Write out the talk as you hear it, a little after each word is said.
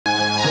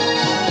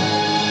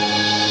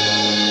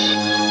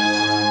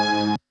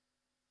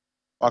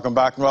Welcome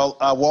back. Well,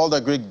 World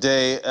Agric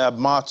Day,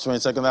 March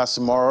 22nd, that's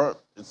tomorrow.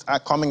 It's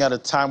coming at a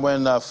time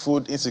when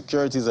food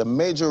insecurity is a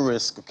major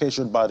risk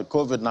occasioned by the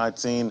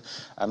COVID-19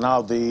 and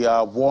now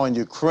the war in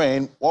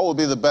Ukraine. What would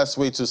be the best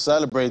way to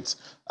celebrate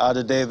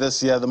the day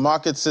this year? The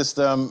market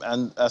system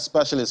and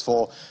specialist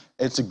for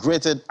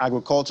integrated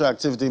agriculture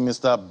activity,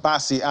 Mr.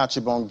 Bassi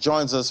Achibong,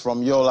 joins us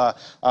from Yola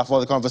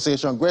for the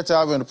conversation. Great to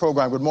have you on the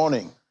program. Good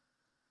morning.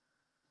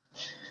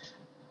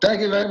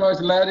 Thank you very much,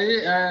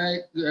 Larry.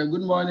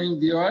 Good morning,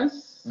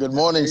 viewers. Good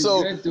morning. It's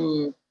great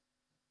to...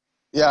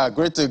 Yeah,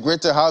 great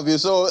to have you.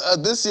 So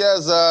this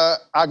year's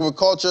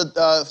agriculture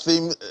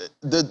theme,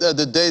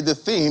 the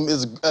theme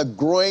is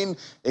growing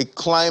a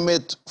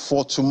climate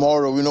for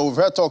tomorrow. You know, we've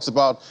heard talks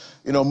about,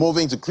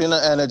 moving to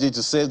cleaner energy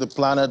to save the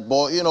planet,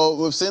 but,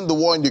 we've seen the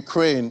war in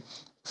Ukraine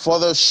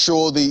further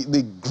show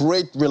the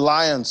great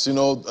reliance,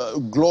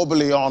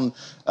 globally on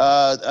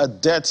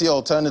dirty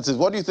alternatives.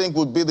 What do you think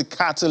would be the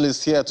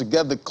catalyst here to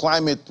get the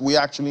climate we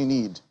actually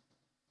need?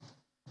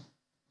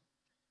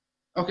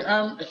 Okay,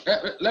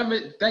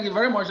 thank you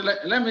very much.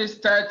 Let me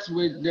start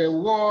with the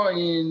war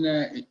in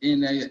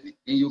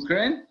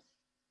Ukraine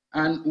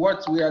and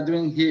what we are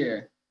doing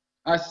here.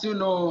 As you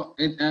know,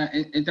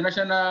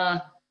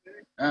 International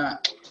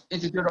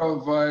Institute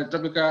of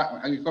Tropical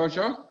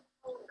Agriculture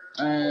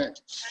and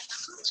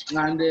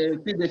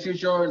Feed the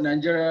Future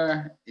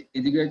Nigeria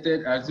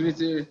Integrated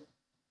Activity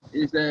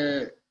is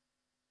a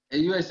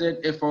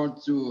USAID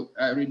effort to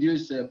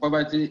reduce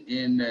poverty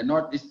in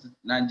northeast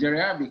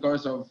Nigeria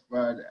because of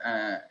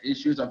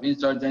issues of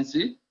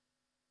insurgency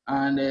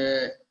and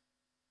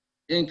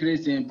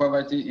increase in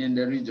poverty in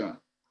the region.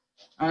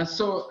 And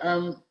so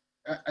I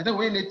think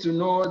we need to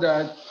know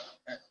that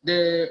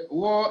the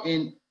war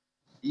in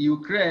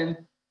Ukraine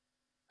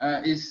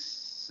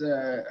has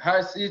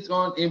its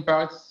own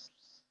impacts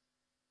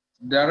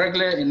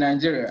directly in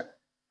Nigeria.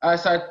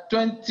 As at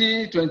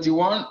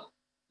 2021,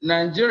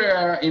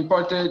 Nigeria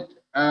imported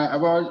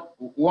about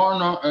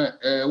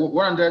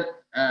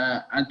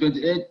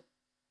 128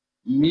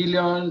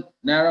 million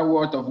naira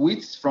worth of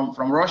wheat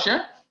from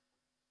Russia.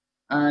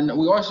 And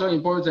we also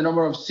import a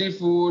number of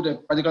seafood,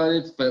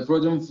 particularly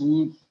frozen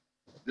food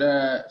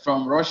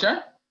from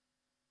Russia.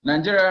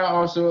 Nigeria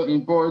also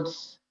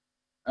imports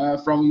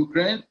from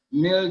Ukraine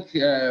milk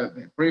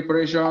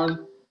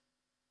preparation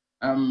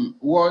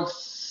worth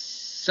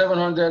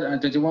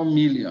 721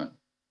 million.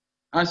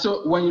 And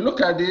so when you look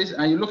at this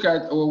and you look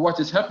at what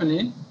is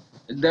happening,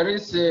 there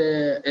is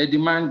a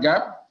demand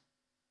gap.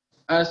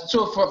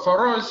 So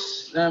for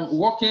us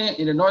working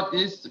in the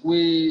Northeast,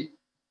 we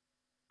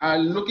are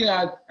looking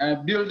at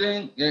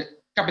building,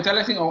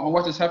 capitalizing on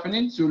what is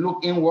happening to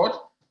look inward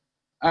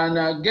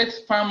and get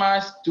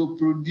farmers to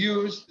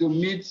produce to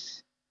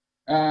meet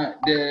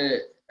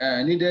the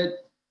needed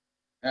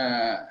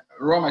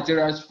raw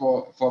materials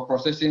for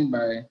processing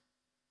by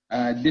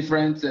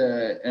different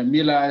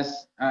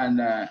millers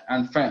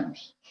and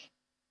firms.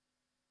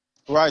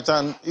 Right,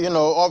 and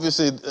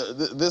obviously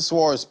this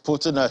war is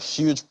putting a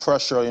huge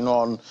pressure,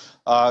 on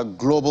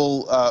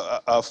global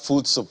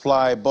food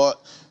supply.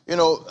 But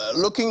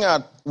looking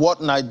at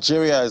what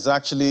Nigeria is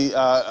actually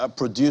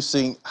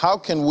producing, how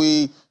can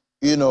we,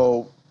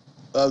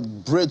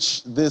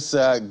 bridge this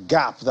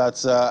gap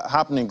that's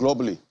happening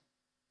globally?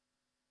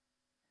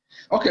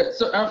 Okay,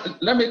 so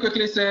let me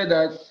quickly say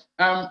that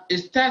it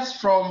starts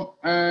from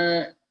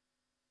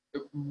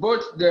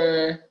both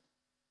those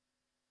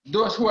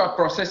who are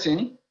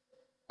processing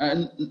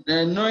and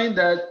knowing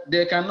that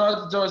they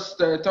cannot just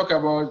talk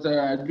about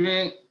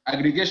doing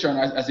aggregation,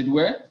 as it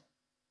were,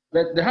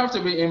 but they have to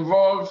be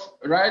involved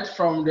right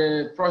from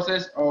the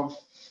process of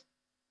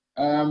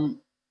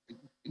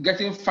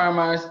getting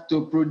farmers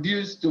to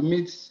produce to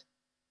meet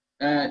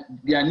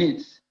their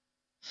needs.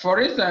 For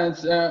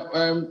instance,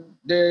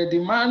 the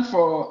demand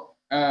for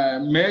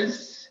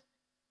maize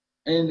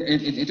in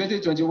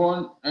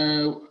 2021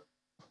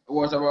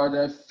 was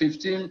about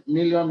 15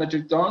 million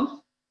metric tons,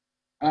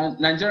 and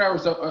Nigeria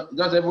was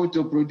just able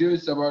to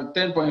produce about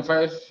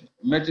 10.5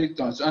 metric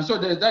tons. And so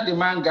there's that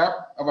demand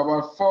gap of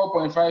about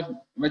 4.5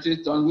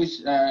 metric tons,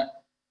 which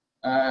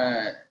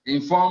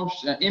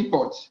informs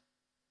imports.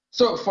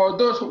 So for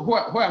those who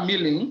are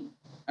milling,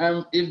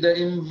 if they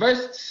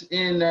invest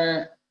in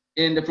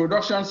the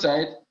production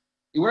side,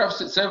 it would have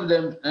saved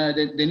them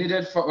the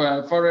needed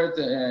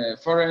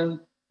foreign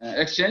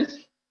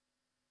exchange.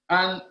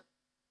 And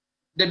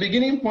the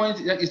beginning point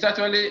is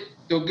actually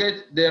to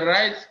get the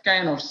right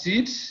kind of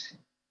seeds.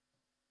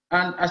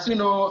 And as you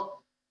know,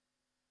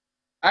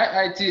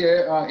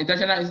 IITA,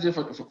 International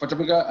Institute for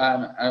Tropical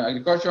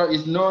Agriculture,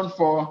 is known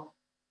for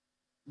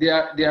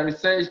their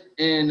research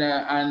in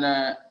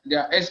and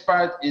their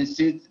expert in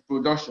seed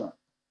production.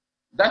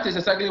 That is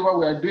exactly what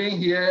we are doing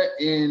here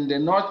in the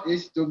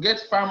Northeast, to get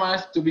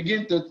farmers to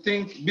begin to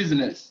think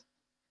business,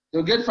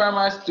 to get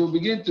farmers to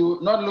begin to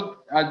not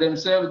look at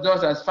themselves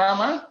just as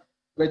farmers,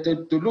 but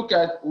to look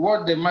at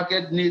what the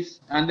market needs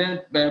and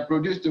then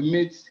produce to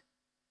meet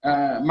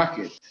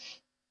market.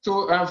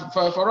 So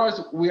for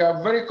us, we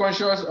are very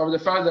conscious of the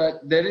fact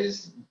that there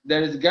is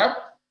gap.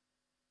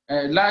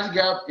 a large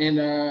gap in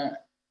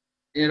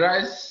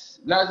rice,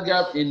 large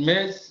gap in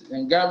maize,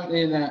 and gap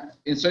in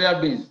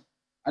soya beans.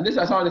 And these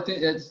are some of the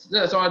things. These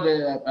are some of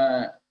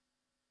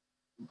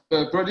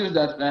the produce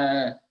that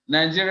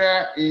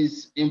Nigeria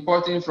is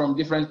importing from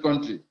different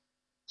countries.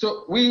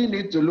 So we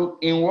need to look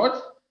inward.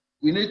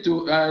 We need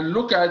to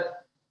look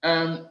at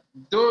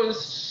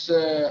those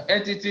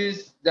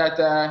entities that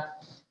are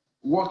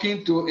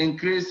working to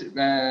increase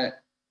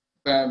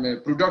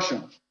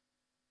production.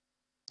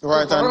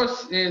 Right. So for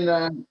us in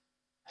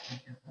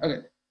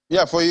okay.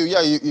 Yeah, for you,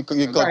 yeah, you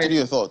continue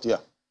your thought, yeah.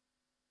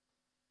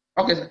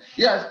 Okay,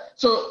 yeah.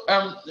 So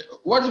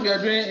what we are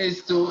doing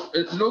is to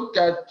look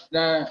at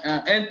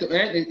end to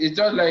end. It's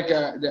just like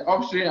the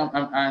upstream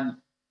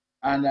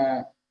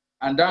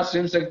and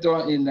downstream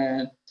sector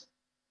in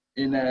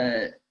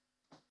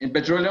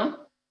petroleum.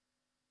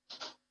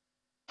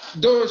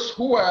 Those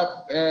who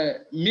are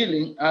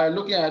milling are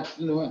looking at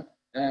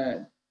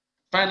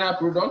final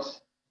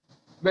products,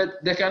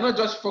 but they cannot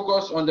just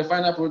focus on the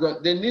final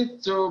product. They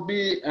need to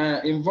be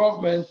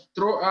involvement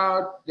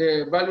throughout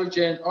the value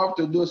chain up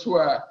to those who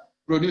are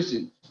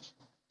producing.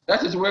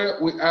 That is where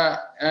we are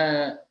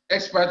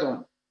expert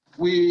on.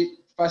 We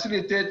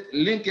facilitate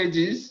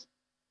linkages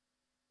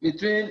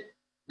between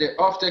the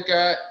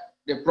off-taker,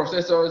 the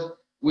processors,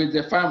 with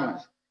the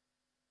farmers.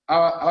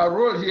 Our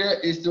role here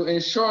is to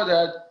ensure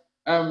that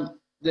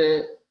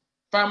the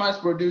farmers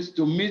produce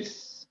to meet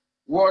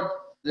what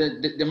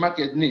the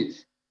market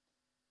needs.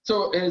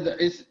 So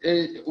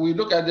we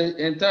look at the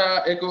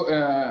entire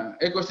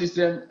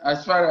ecosystem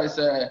as far as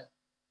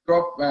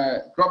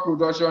crop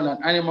production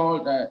and animal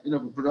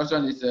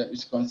production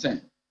is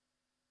concerned.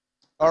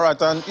 All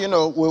right, and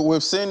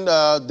we've seen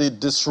the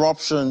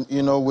disruption,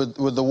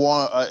 with the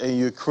war in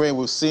Ukraine.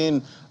 We've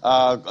seen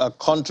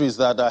countries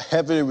that are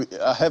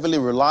heavily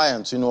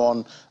reliant,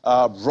 on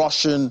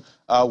Russian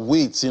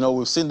wheat.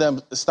 We've seen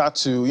them start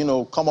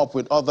to, come up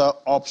with other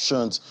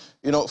options.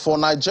 For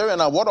Nigeria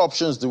now, what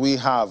options do we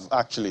have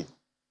actually?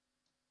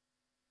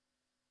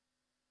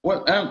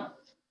 Well, there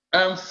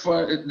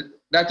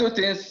are two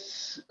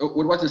things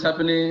with what is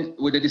happening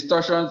with the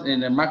distortions in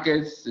the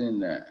markets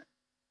in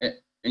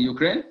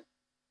Ukraine.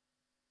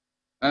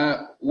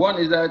 One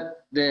is that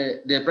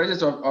the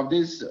prices of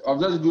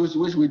those goods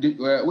which we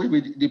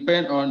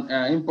depend on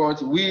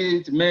imports,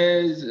 wheat,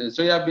 maize,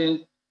 soya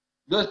beans,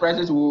 those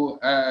prices will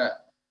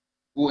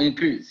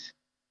increase.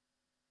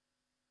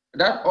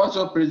 That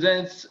also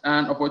presents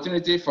an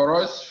opportunity for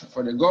us,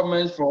 for the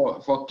government,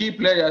 for key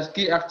players,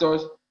 key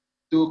actors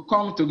to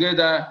come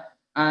together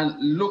and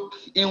look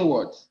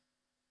inwards.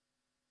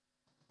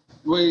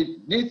 We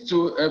need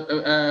to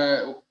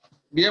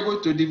be able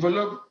to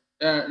develop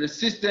a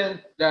system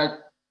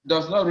that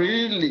does not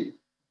really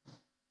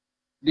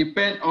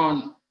depend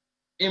on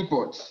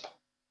imports.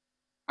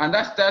 And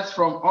that starts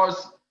from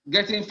us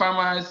getting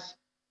farmers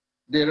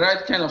the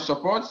right kind of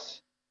support,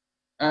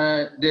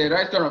 the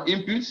right kind of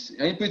inputs.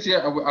 Inputs here,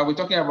 are we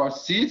talking about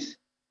seeds?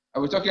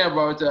 Are we talking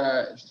about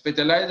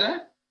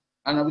fertilizer?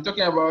 And are we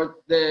talking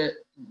about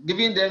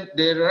giving them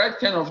the right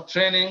kind of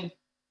training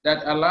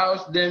that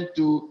allows them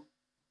to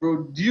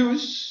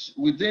produce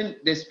within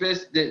the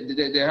space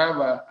they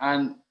have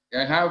and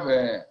have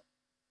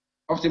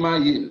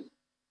optimal yield?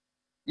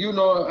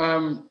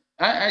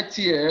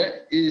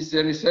 IITA is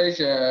a research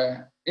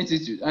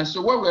institute, and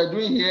so what we are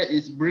doing here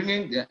is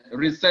bringing the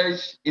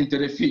research into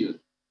the field.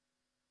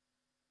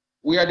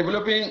 We are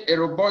developing a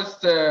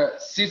robust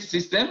seed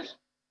system.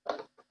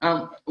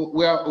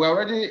 We are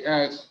already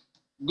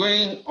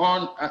going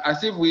on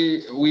as if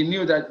we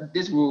knew that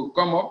this will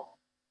come up.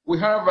 We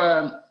have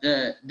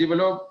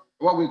developed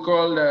what we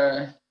call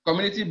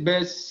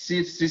community-based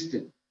seed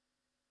system.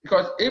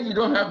 Because if you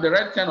don't have the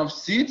right kind of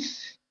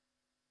seeds,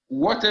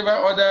 whatever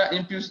other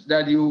inputs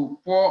that you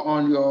pour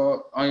on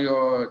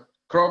your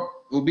crop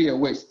will be a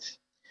waste.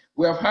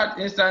 We have had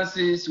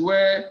instances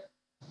where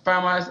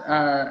farmers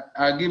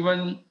are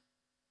given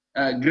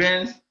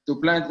grains to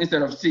plant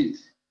instead of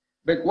seeds.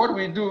 But what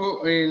we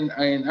do in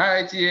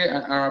IITA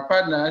and our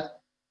partners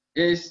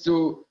is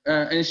to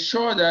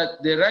ensure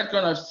that the right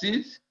kind of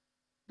seeds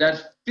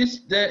that fits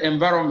the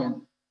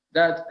environment,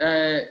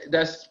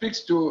 that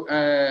speaks to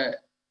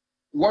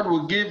what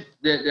will give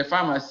the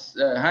farmers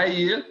high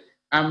yield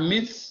and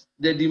meets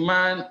the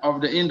demand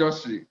of the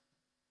industry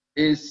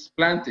is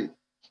planted.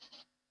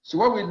 So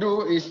what we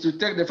do is to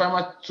take the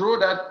farmer through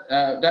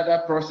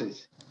that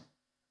process.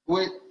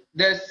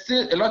 There's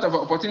still a lot of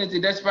opportunity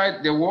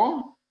despite the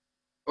war.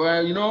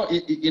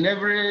 In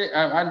every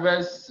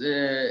adverse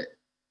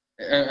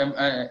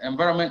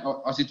environment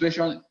or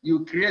situation,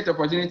 you create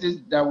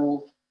opportunities that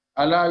will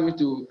allow you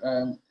to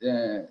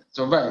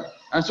survive.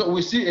 And so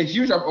we see a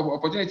huge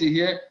opportunity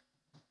here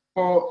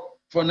for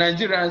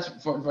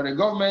Nigerians, for the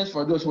government,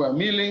 for those who are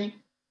milling,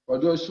 for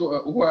those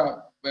who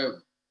are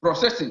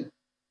processing,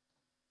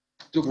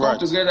 to come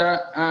together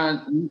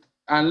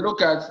and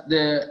look at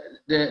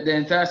the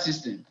entire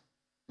system.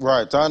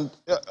 Right, and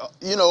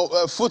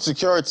food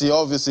security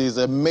obviously is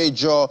a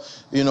major,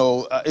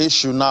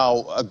 issue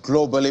now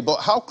globally.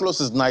 But how close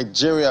is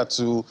Nigeria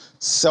to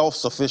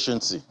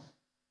self-sufficiency?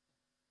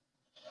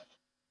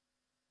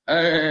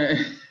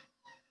 I'm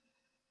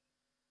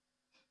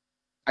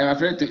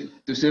afraid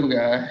to say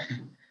we're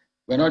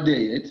not there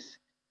yet.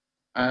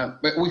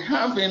 But we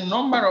have a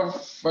number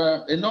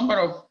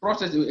of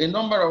processes, a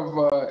number of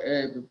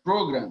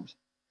programs,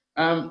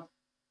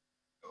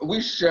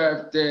 which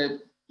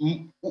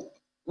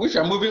which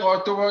are moving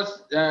all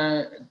towards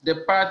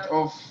the path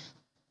of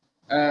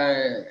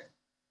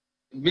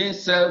being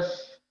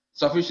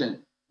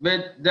self-sufficient.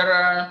 But there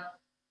are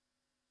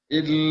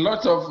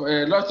lots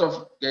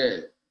of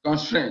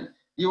constraints.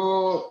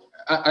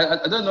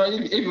 I don't know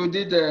if you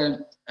did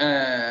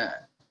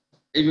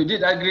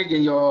Agric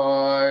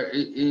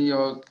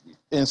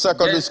in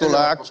secondary school.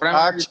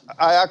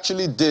 I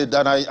actually did,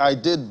 and I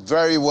did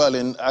very well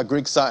in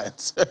Agric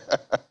science.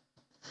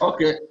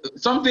 Okay,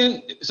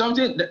 something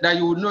that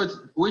you would note,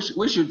 which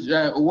should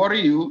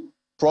worry you.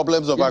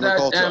 Problems of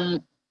agriculture.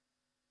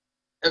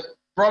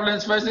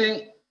 Problems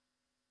facing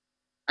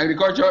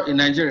agriculture in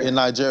Nigeria. In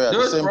Nigeria,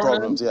 the same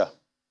problems, yeah.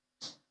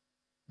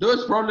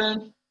 Those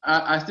problems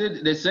are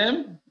still the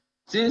same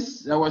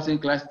since I was in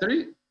class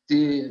 3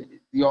 to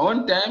your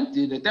own time,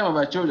 to the time of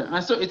our children.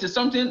 And so it is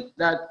something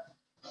that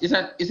is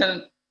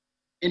an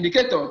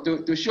indicator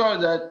to show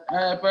that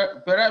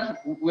perhaps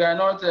we are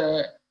not,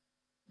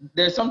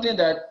 there's something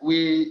that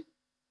we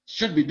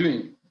should be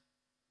doing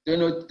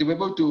to be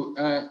able to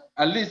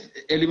at least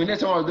eliminate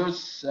some of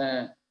those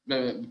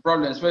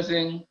problems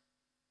facing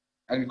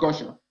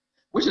agriculture,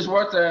 which is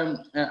what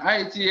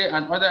IETA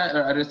and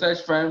other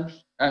research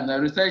firms and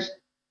research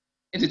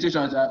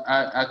institutions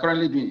are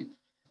currently doing.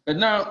 But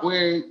now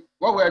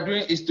what we are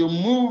doing is to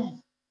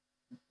move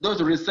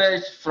those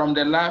research from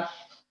the lab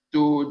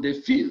to the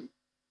field.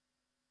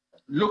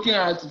 Looking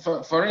at,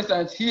 for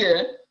instance,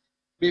 here,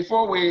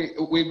 before we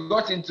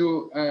got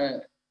into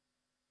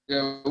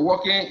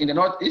working in the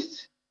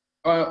Northeast,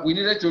 we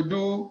needed to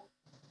do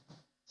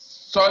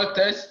soil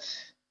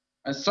tests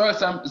and soil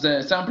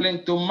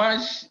sampling to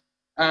match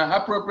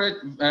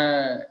appropriate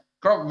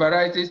crop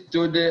varieties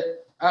to the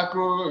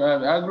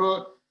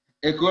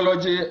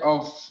agroecology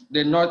of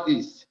the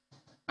Northeast.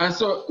 And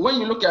so when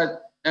you look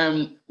at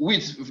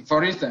wheat,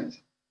 for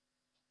instance,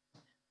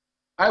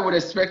 I would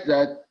expect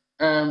that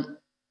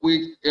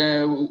with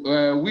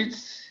wheat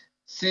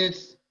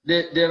seeds,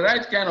 the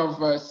right kind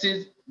of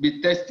seeds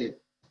be tested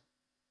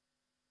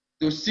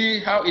to see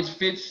how it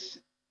fits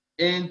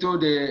into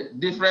the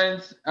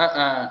different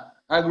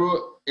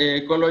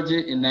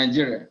agroecology in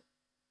Nigeria.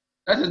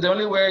 That is the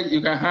only way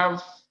you can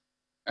have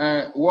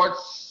what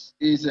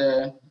is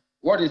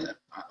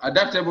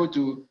adaptable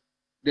to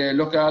the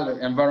local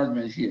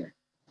environment here.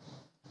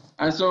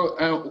 And so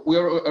we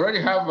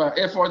already have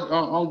efforts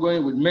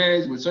ongoing with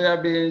maize, with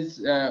soya beans,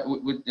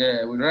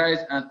 with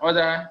rice and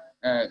other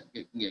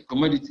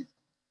commodities.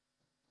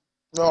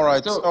 All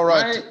right. So all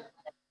right.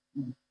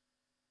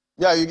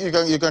 Yeah,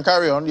 you can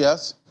carry on.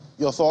 Yes,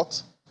 your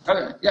thoughts.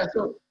 Okay. Yeah.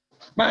 So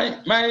my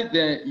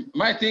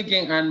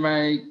thinking and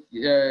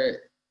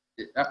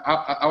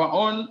our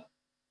own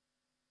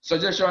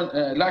suggestion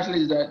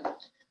largely is that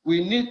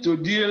we need to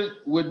deal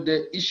with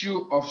the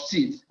issue of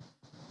seeds.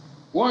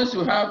 Once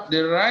you have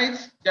the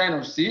right kind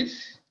of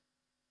seeds,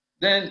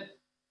 then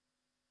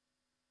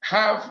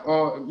half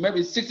or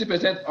maybe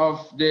 60%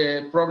 of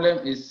the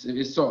problem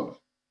is solved.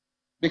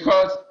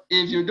 Because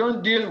if you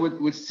don't deal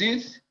with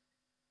seeds,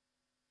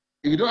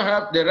 if you don't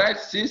have the right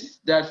seeds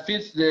that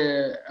fits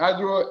the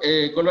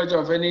agroecology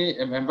of any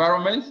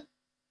environment,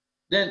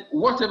 then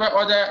whatever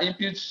other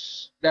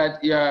inputs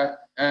that you are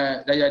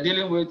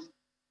dealing with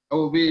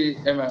will be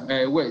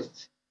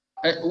waste.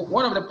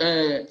 One of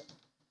the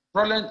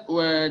problems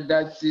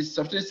that is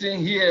subsisting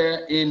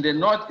here in the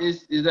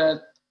Northeast is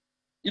that,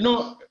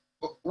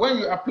 when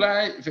you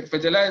apply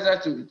fertilizer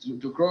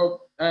to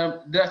crop,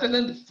 there are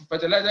certain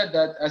fertilizers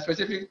that are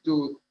specific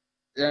to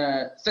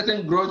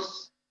certain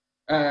growth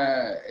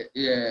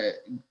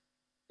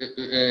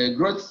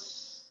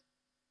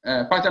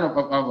pattern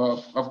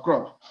of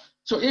crop.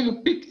 So if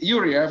you pick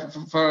urea,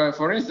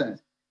 for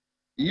instance,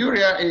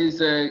 urea is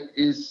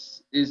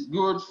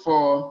good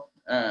for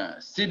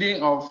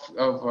seeding of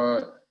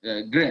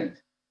grain.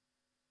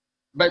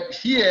 But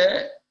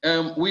here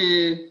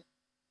we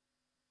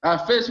are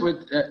faced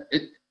with a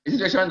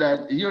situation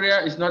that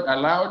urea is not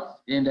allowed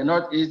in the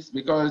Northeast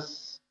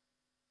because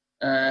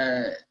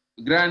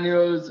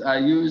granules are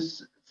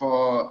used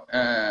for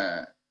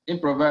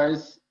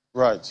improvised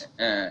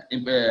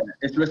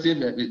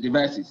explosive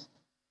devices.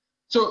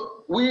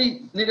 So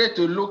we needed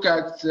to look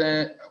at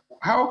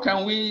how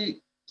can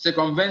we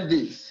circumvent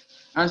this.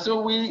 And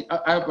so we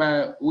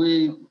partner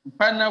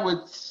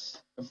with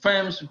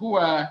firms who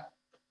are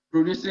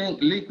producing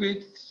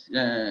liquid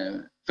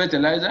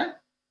fertilizer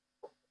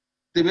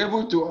to be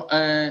able to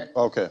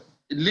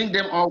link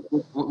them up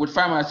with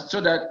farmers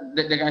so that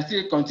they can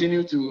still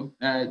continue to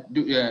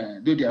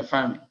do their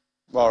farming.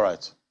 All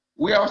right.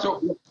 We also,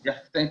 yeah,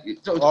 thank you.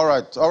 So, all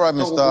right,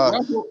 Mr.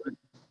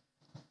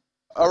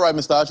 All right,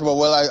 Mr. Archibald.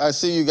 Well, I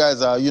see you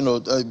guys are,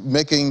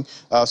 making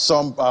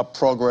some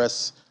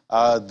progress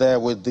there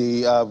with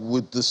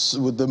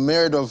the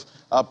myriad of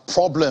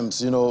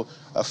problems,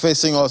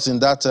 facing us in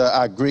that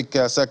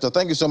Agric sector.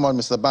 Thank you so much,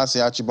 Mr. Basi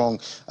Achibong,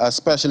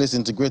 Specialist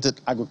Integrated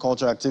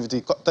Agriculture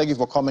Activity. Thank you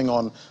for coming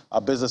on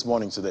our Business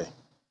Morning today.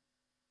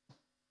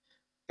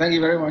 Thank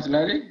you very much,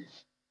 Larry.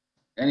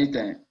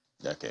 Anytime.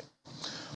 Okay.